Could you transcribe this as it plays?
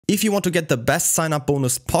If you want to get the best sign-up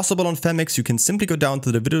bonus possible on Phemex, you can simply go down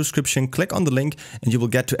to the video description, click on the link, and you will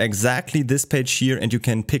get to exactly this page here, and you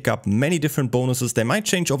can pick up many different bonuses. They might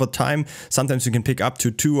change over time. Sometimes you can pick up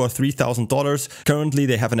to $2,000 or $3,000. Currently,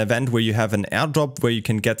 they have an event where you have an airdrop where you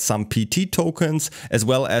can get some PT tokens, as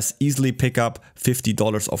well as easily pick up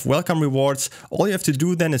 $50 of welcome rewards. All you have to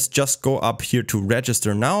do then is just go up here to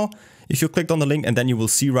register now. If you clicked on the link, and then you will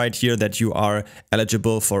see right here that you are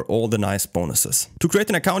eligible for all the nice bonuses. To create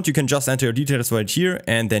an account, you can just enter your details right here,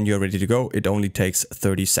 and then you're ready to go. It only takes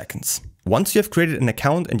 30 seconds. Once you have created an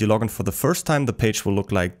account and you log in for the first time, the page will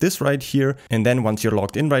look like this right here. And then once you're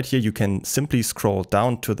logged in right here, you can simply scroll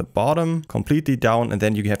down to the bottom, completely down, and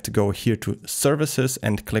then you have to go here to services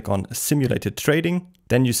and click on simulated trading.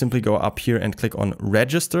 Then you simply go up here and click on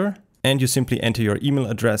register, and you simply enter your email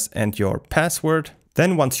address and your password.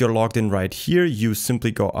 Then once you're logged in right here, you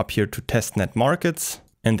simply go up here to testnet markets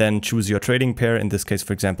and then choose your trading pair. In this case,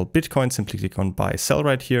 for example, Bitcoin, simply click on buy sell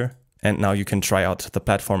right here. And now you can try out the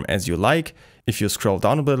platform as you like. If you scroll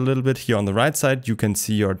down a little bit here on the right side, you can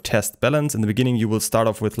see your test balance. In the beginning, you will start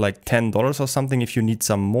off with like $10 or something. If you need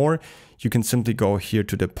some more, you can simply go here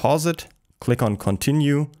to deposit, click on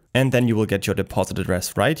continue, and then you will get your deposit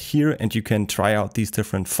address right here, and you can try out these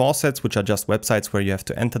different faucets, which are just websites where you have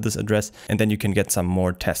to enter this address, and then you can get some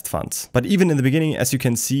more test funds. But even in the beginning, as you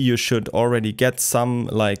can see, you should already get some,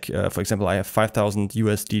 like for example, I have 5,000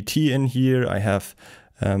 USDT in here. I have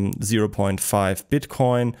 0.5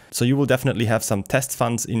 Bitcoin. So you will definitely have some test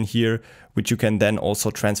funds in here, which you can then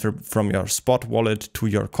also transfer from your spot wallet to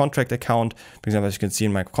your contract account. For example, as you can see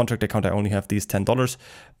in my contract account, I only have these $10.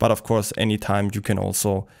 But of course, anytime you can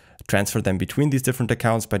also transfer them between these different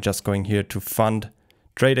accounts by just going here to fund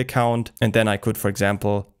trade account. And then I could, for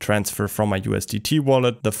example, transfer from my USDT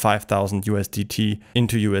wallet the 5,000 USDT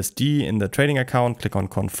into USD in the trading account, click on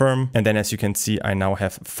confirm. And then as you can see, I now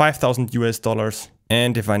have 5,000 US dollars.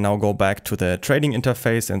 And if I now go back to the trading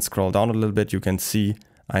interface and scroll down a little bit, you can see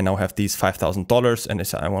I now have these $5,000.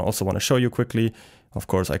 And I also want to show you quickly, of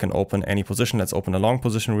course, I can open any position. Let's open a long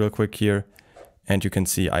position real quick here. And you can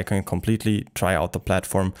see I can completely try out the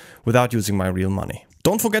platform without using my real money.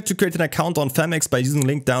 Don't forget to create an account on Phemex by using the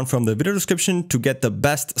link down from the video description to get the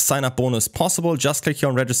best sign-up bonus possible. Just click here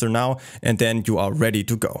on register now, and then you are ready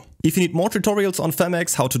to go. If you need more tutorials on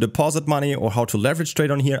Phemex, how to deposit money or how to leverage trade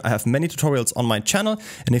on here, I have many tutorials on my channel.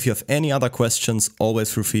 And if you have any other questions,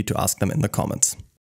 always feel free to ask them in the comments.